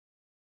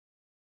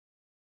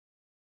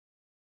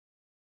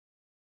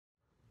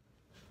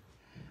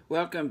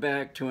Welcome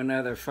back to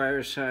another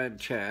fireside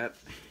chat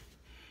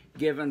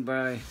given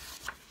by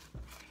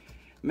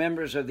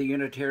members of the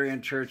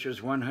Unitarian Church's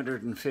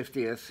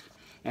 150th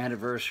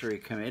Anniversary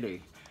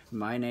Committee.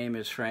 My name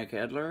is Frank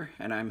Edler,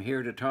 and I'm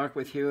here to talk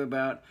with you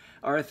about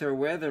Arthur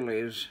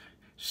Weatherly's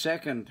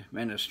second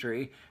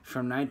ministry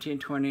from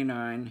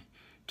 1929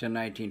 to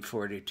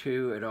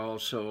 1942 at All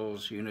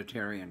Souls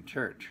Unitarian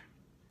Church.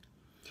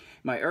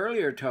 My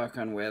earlier talk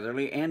on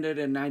Weatherly ended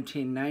in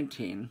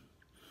 1919,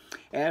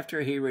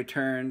 after he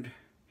returned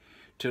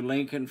to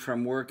Lincoln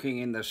from working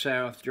in the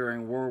South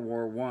during World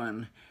War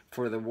I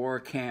for the War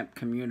Camp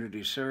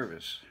Community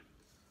Service.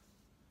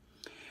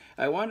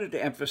 I want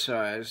to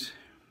emphasize,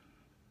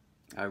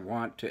 that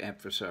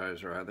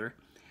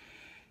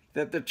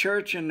the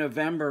church in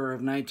November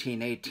of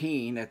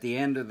 1918, at the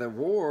end of the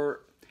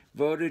war,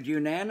 voted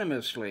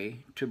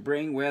unanimously to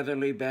bring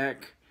Weatherly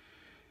back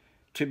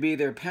to be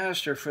their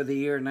pastor for the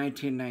year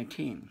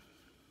 1919.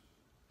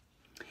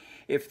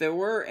 If there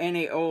were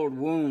any old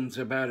wounds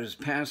about his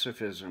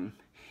pacifism,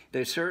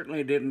 they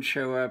certainly didn't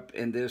show up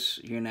in this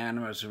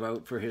unanimous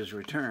vote for his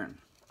return.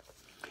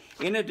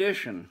 In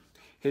addition,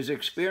 his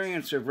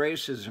experience of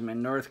racism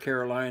in North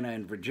Carolina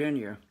and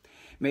Virginia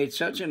made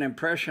such an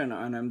impression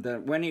on him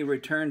that when he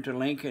returned to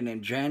Lincoln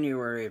in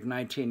January of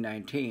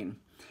 1919,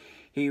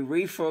 he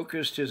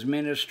refocused his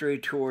ministry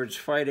towards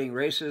fighting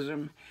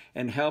racism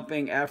and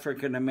helping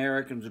African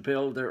Americans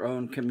build their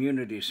own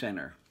community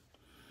center.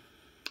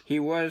 He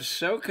was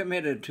so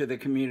committed to the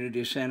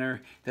community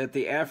center that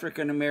the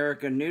African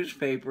American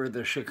newspaper,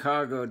 the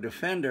Chicago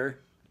Defender,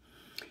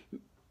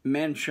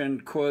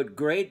 mentioned, quote,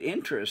 great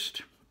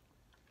interest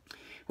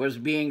was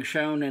being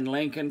shown in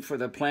Lincoln for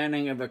the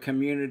planning of a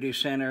community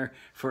center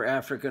for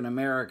African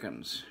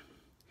Americans.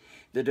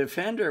 The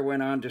Defender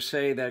went on to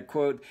say that,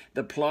 quote,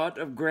 the plot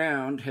of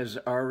ground has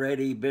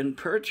already been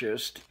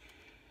purchased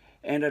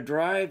and a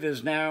drive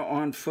is now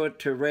on foot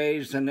to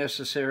raise the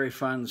necessary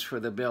funds for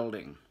the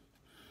building.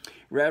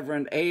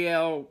 Reverend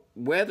A.L.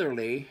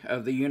 Weatherly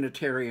of the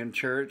Unitarian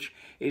Church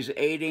is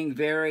aiding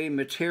very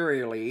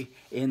materially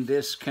in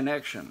this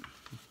connection.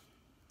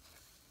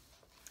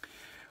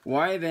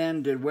 Why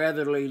then did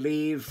Weatherly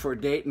leave for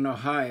Dayton,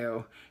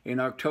 Ohio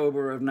in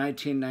October of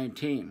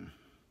 1919?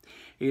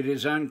 It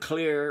is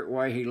unclear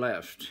why he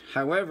left.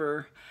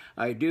 However,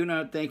 I do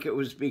not think it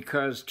was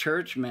because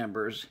church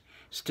members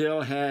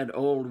still had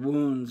old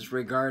wounds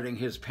regarding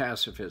his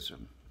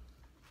pacifism.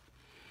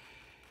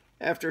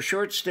 After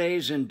short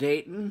stays in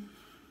Dayton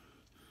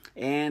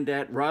and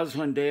at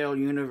Roslindale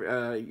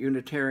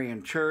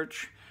Unitarian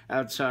Church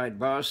outside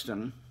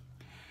Boston,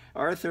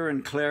 Arthur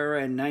and Clara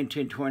in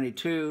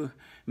 1922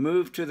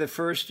 moved to the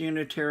First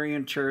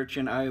Unitarian Church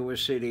in Iowa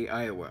City,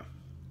 Iowa,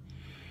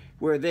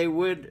 where they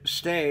would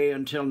stay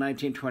until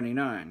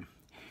 1929.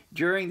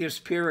 During this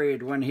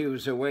period when he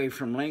was away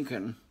from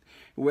Lincoln,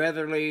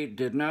 Weatherly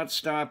did not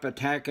stop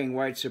attacking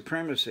white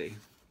supremacy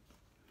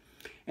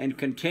and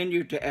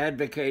continued to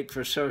advocate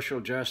for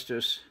social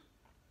justice.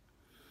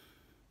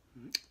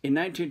 In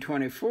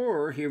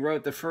 1924, he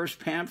wrote the first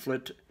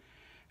pamphlet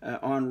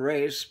on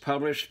race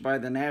published by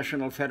the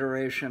National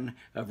Federation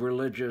of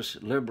Religious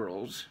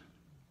Liberals.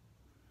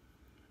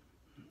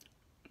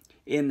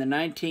 In the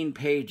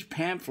 19-page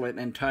pamphlet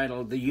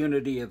entitled The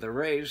Unity of the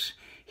Race,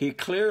 he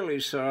clearly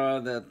saw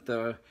that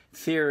the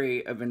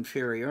theory of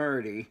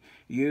inferiority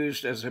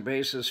used as a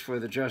basis for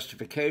the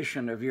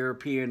justification of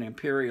European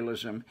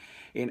imperialism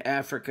in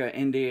Africa,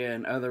 India,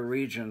 and other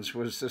regions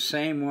was the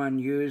same one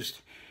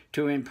used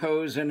to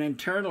impose an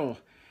internal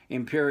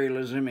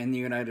imperialism in the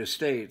United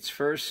States,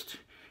 first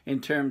in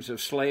terms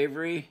of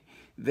slavery,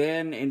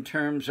 then in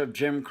terms of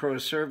Jim Crow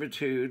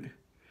servitude,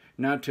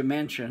 not to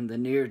mention the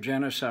near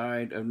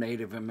genocide of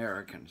Native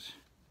Americans.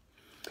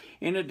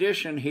 In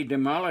addition, he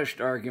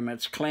demolished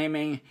arguments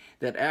claiming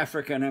that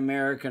African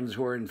Americans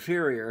were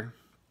inferior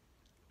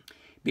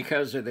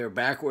because of their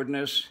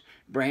backwardness,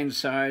 brain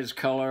size,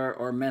 color,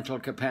 or mental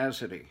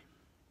capacity.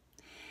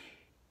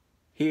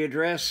 He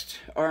addressed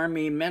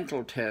Army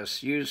mental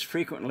tests used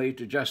frequently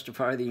to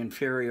justify the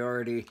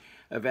inferiority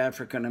of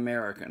African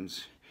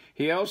Americans.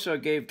 He also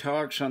gave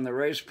talks on the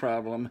race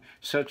problem,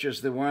 such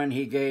as the one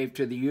he gave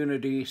to the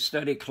Unity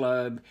Study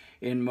Club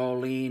in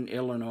Moline,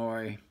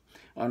 Illinois,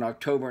 on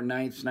October 9,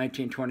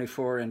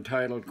 1924,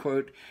 entitled,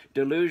 quote,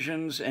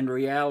 Delusions and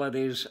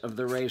Realities of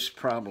the Race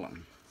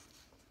Problem.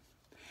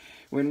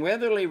 When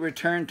Weatherly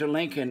returned to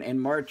Lincoln in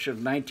March of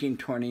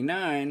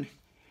 1929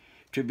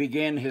 to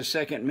begin his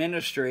second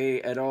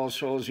ministry at All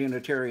Souls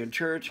Unitarian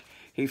Church,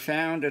 he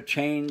found a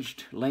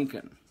changed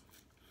Lincoln.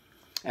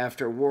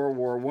 After World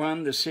War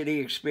I, the city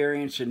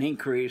experienced an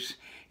increase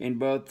in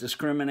both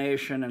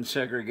discrimination and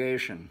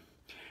segregation.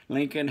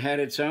 Lincoln had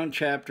its own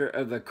chapter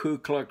of the Ku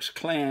Klux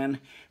Klan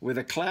with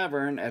a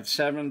clavern at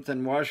 7th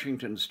and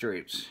Washington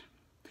Streets.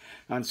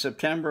 On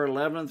September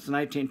 11,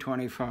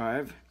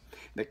 1925,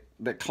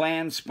 the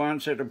Klan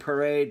sponsored a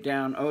parade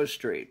down O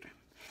Street.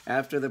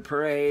 After the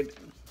parade,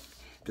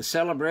 the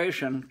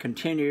celebration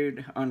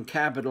continued on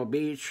Capitol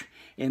Beach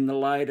in the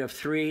light of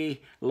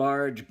 3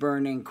 large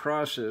burning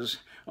crosses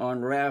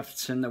on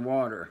rafts in the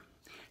water.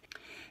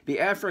 The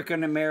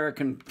African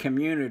American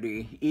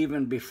community,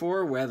 even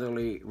before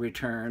Weatherly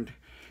returned,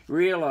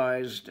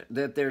 realized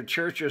that their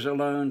churches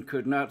alone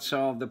could not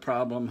solve the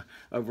problem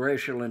of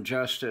racial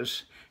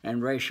injustice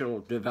and racial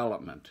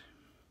development.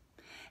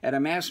 At a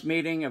mass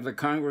meeting of the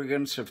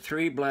congregants of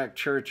 3 black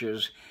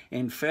churches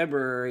in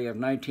February of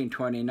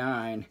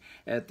 1929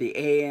 at the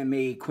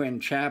AME Quinn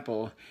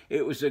Chapel,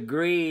 it was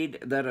agreed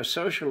that a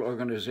social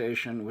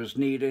organization was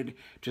needed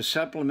to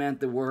supplement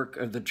the work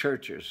of the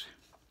churches.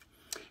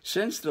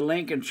 Since the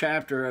Lincoln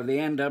chapter of the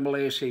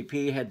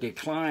NAACP had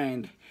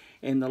declined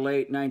in the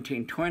late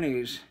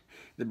 1920s,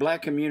 the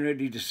black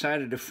community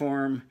decided to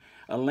form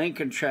a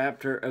Lincoln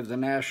chapter of the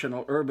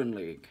National Urban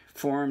League,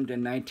 formed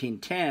in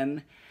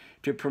 1910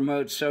 to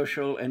promote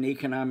social and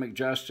economic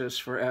justice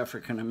for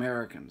African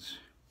Americans.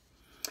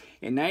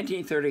 In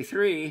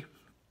 1933,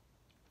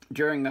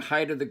 during the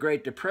height of the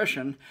Great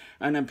Depression,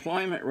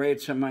 unemployment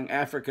rates among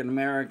African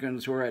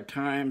Americans were at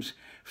times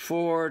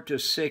 4 to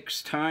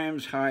 6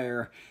 times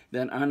higher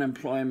than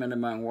unemployment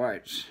among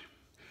whites.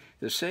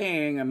 The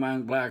saying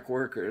among black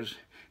workers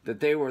that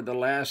they were the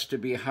last to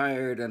be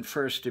hired and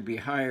first to be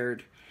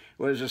hired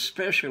was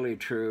especially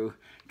true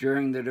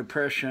during the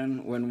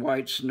Depression, when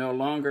whites no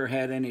longer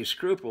had any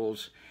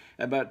scruples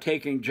about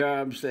taking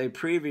jobs they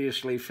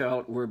previously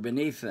felt were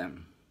beneath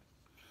them.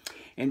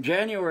 In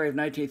January of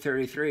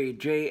 1933,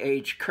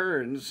 J.H.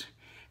 Kearns,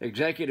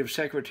 executive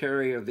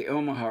secretary of the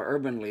Omaha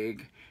Urban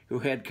League, who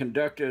had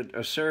conducted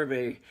a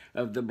survey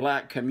of the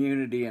black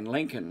community in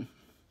Lincoln,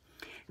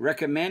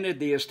 recommended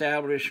the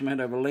establishment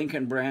of a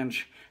Lincoln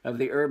branch of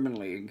the Urban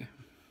League.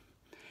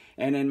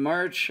 And in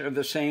March of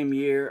the same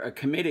year, a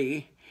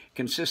committee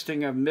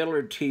consisting of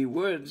Millard T.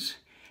 Woods,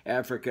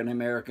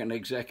 African-American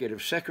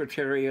executive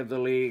secretary of the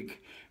League,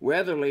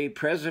 Weatherly,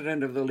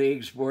 president of the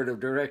League's board of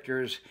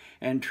directors,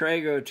 and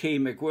Trago T.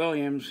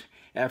 McWilliams,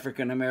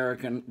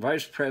 African-American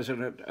vice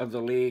president of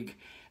the League,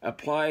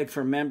 applied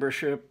for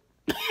membership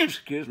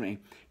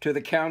to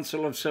the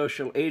Council of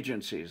Social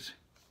Agencies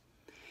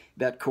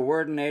that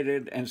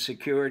coordinated and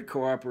secured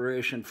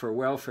cooperation for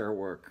welfare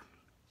work.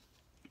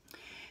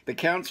 The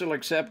Council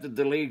accepted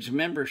the League's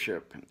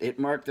membership. It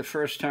marked the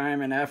first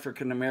time an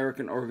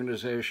African-American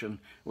organization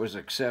was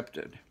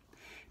accepted.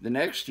 The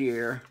next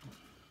year,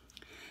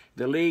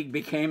 the League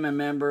became a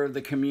member of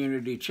the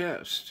Community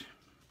Chest.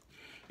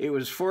 It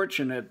was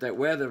fortunate that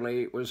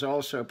Weatherly was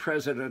also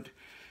president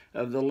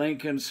of the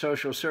Lincoln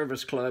Social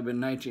Service Club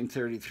in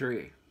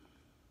 1933.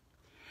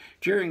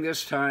 During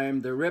this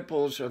time, the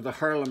ripples of the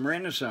Harlem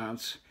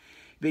Renaissance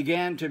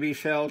began to be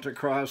felt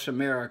across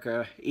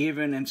America,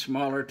 even in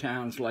smaller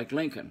towns like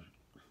Lincoln.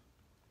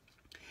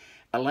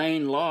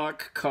 Alain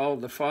Locke,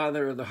 called the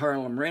father of the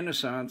Harlem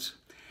Renaissance,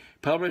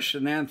 published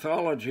an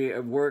anthology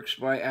of works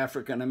by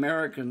African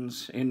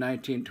Americans in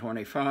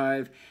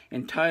 1925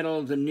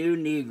 entitled The New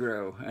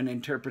Negro, An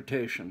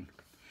Interpretation.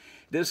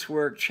 This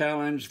work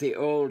challenged the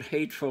old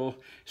hateful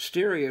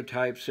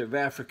stereotypes of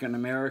African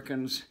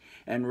Americans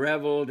and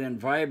reveled in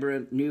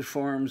vibrant new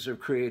forms of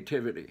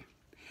creativity.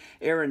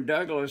 Aaron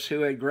Douglas,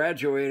 who had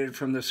graduated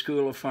from the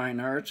School of Fine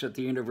Arts at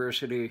the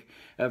University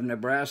of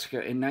Nebraska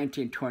in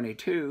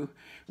 1922,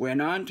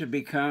 went on to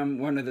become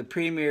one of the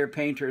premier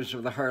painters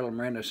of the Harlem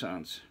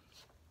Renaissance.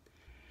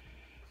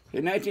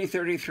 In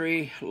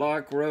 1933,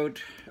 Locke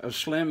wrote a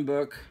slim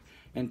book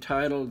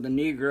entitled The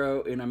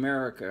Negro in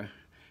America,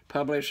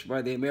 published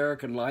by the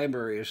American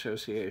Library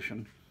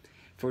Association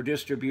for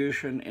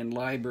distribution in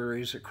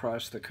libraries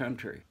across the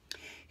country.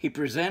 He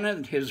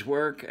presented his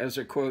work as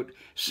a, quote,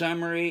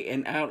 summary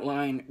and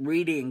outline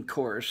reading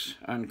course,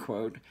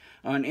 unquote,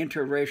 on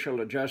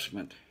interracial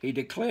adjustment. He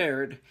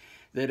declared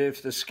that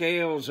if the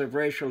scales of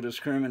racial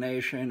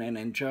discrimination and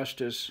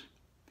injustice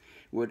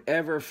would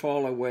ever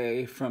fall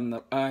away from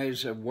the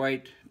eyes of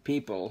white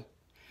people,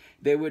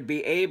 they would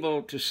be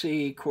able to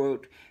see,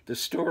 quote, the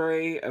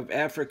story of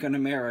African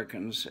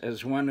Americans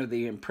as one of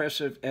the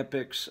impressive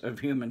epics of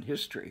human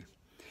history.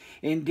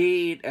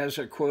 Indeed, as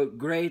a, quote,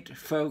 great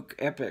folk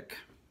epic.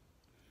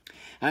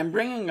 I'm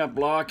bringing up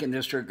Locke in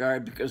this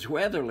regard because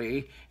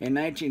Weatherly, in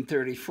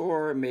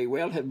 1934, may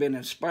well have been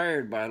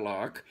inspired by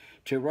Locke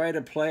to write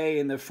a play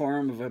in the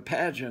form of a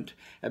pageant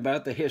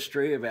about the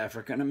history of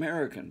African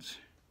Americans.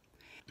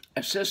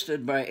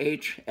 Assisted by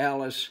H.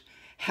 Alice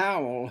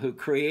Howell, who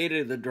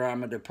created the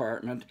drama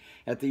department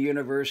at the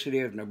University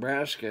of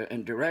Nebraska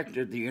and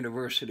directed the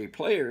university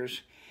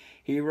players,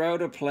 he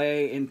wrote a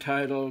play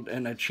entitled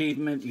An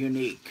Achievement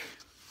Unique.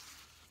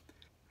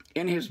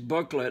 In his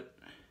booklet,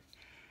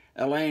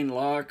 Alain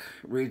Locke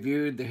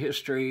reviewed the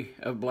history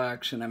of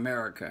blacks in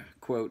America,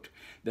 quote,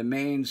 the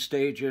main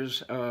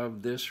stages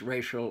of this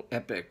racial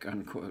epic,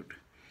 unquote,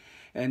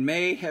 and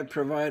may have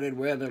provided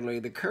Weatherly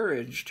the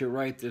courage to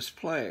write this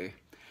play.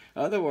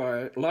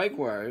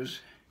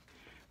 Likewise,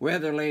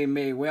 Weatherly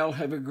may well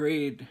have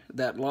agreed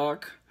that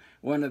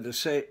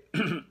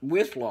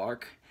with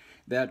Locke,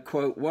 that,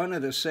 quote, one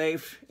of the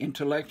safe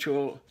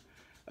intellectual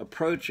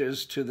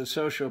approaches to the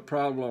social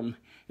problem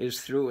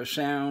is through a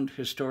sound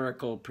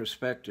historical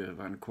perspective,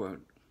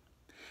 unquote.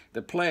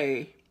 The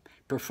play,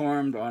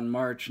 performed on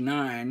March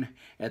 9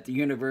 at the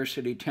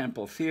University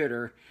Temple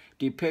Theater,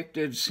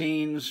 depicted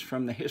scenes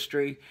from the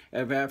history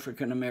of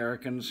African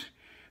Americans,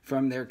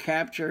 from their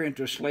capture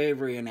into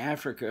slavery in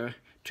Africa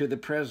to the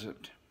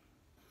present.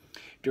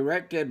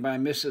 Directed by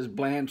Mrs.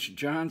 Blanche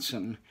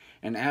Johnson,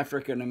 an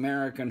African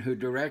American who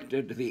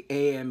directed the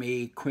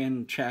AME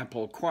Quinn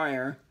Chapel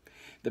Choir,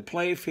 the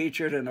play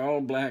featured an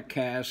all-black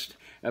cast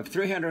of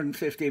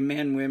 350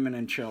 men, women,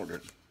 and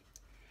children.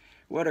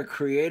 What a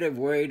creative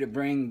way to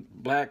bring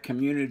black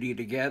community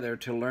together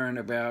to learn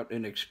about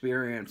and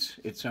experience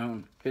its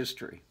own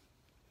history.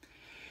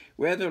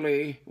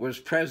 Weatherly was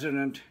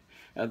president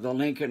of the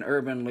Lincoln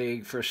Urban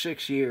League for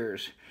 6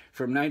 years,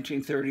 from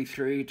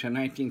 1933 to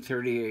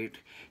 1938,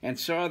 and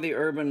saw the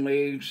Urban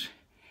League's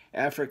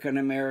African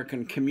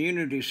American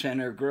Community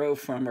Center grow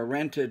from a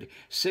rented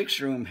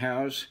 6-room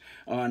house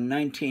on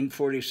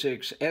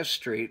 1946 S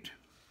Street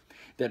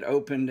that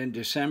opened in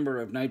December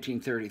of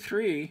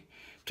 1933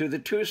 to the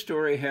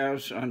 2-story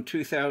house on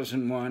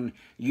 2001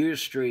 U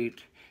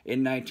Street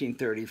in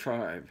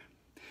 1935.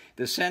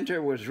 This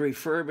center was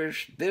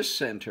refurbished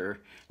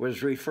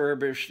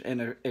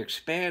and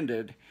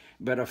expanded,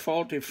 but a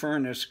faulty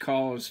furnace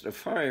caused a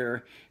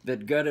fire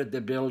that gutted the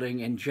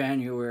building in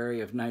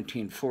January of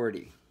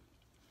 1940.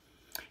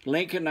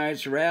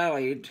 Lincolnites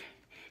rallied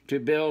to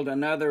build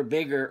another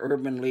bigger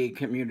Urban League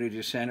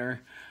Community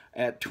Center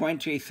at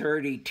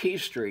 2030 T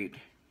Street,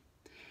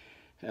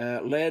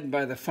 led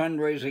by the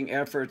fundraising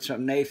efforts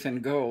of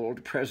Nathan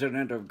Gold,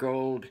 president of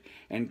Gold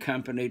and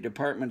Company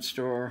Department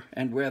Store,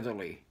 and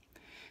Weatherly.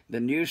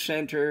 The new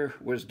center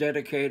was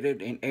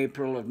dedicated in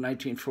April of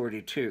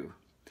 1942.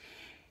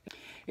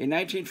 In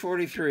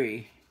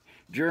 1943,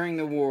 during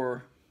the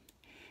war,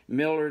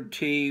 Millard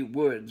T.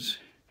 Woods,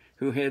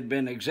 who had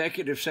been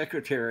executive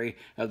secretary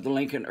of the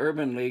Lincoln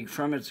Urban League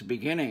from its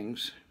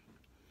beginnings,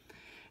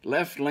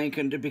 left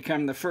Lincoln to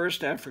become the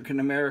first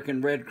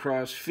African-American Red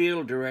Cross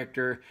field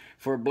director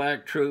for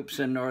black troops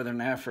in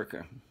Northern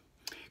Africa.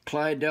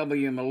 Clyde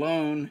W.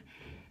 Malone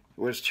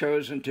was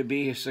chosen to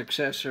be his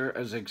successor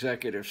as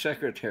executive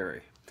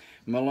secretary.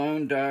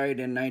 Malone died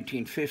in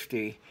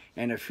 1950,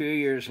 and a few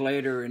years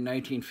later, in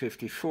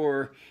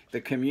 1954,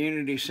 the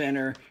community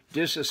center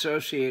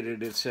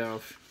disassociated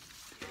itself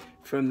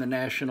from the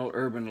National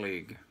Urban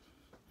League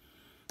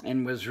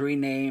and was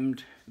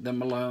renamed the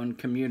Malone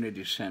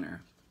Community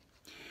Center.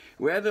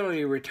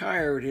 Weatherly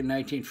retired in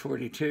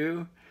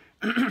 1942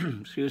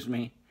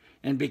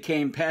 and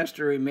became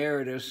pastor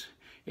emeritus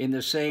in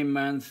the same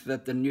month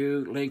that the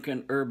new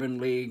Lincoln Urban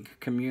League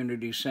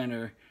Community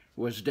Center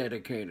was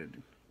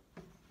dedicated.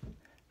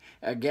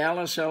 A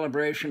gala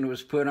celebration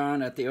was put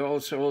on at the All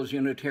Souls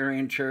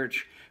Unitarian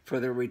Church for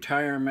the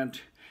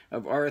retirement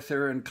of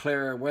Arthur and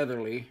Clara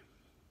Weatherly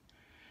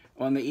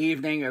on the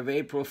evening of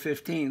April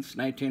 15,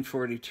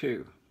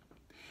 1942.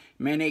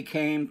 Many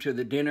came to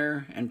the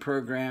dinner and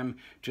program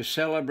to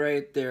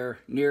celebrate their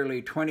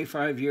nearly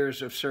 25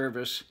 years of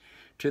service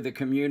to the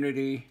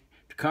community,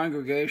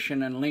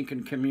 congregation, and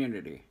Lincoln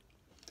community.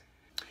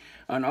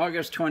 On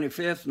August 25,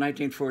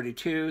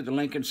 1942, the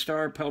Lincoln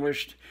Star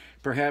published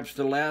perhaps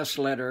the last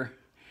letter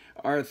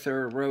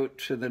Arthur wrote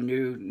to the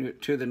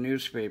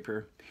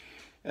newspaper.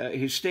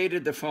 He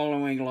stated the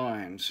following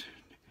lines: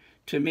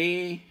 "To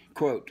me,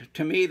 quote,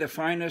 to me the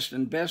finest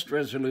and best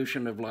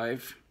resolution of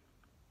life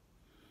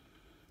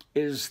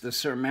is the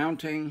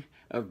surmounting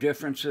of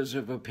differences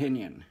of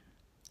opinion.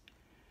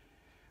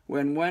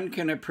 When one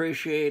can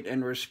appreciate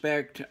and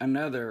respect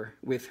another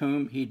with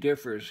whom he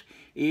differs,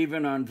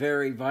 even on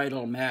very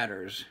vital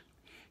matters,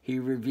 he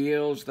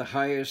reveals the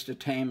highest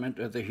attainment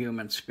of the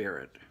human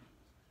spirit."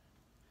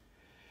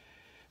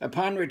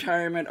 Upon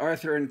retirement,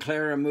 Arthur and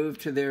Clara moved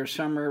to their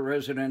summer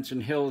residence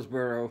in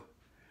Hillsborough,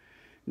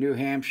 New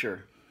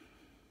Hampshire.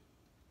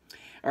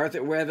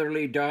 Arthur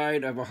Weatherly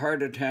died of a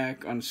heart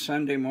attack on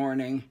Sunday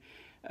morning,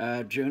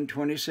 June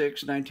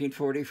 26,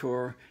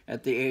 1944,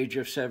 at the age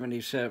of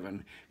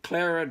 77.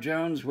 Clara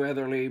Jones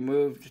Weatherly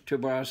moved to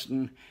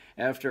Boston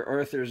after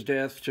Arthur's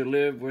death to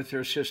live with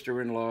her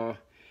sister-in-law,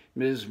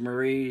 Mrs.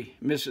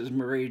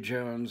 Marie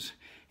Jones,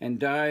 and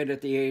died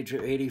at the age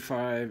of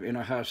 85 in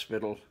a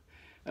hospital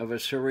of a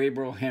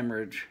cerebral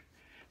hemorrhage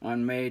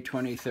on May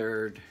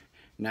 23,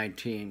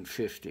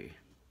 1950.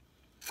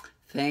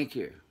 Thank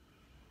you.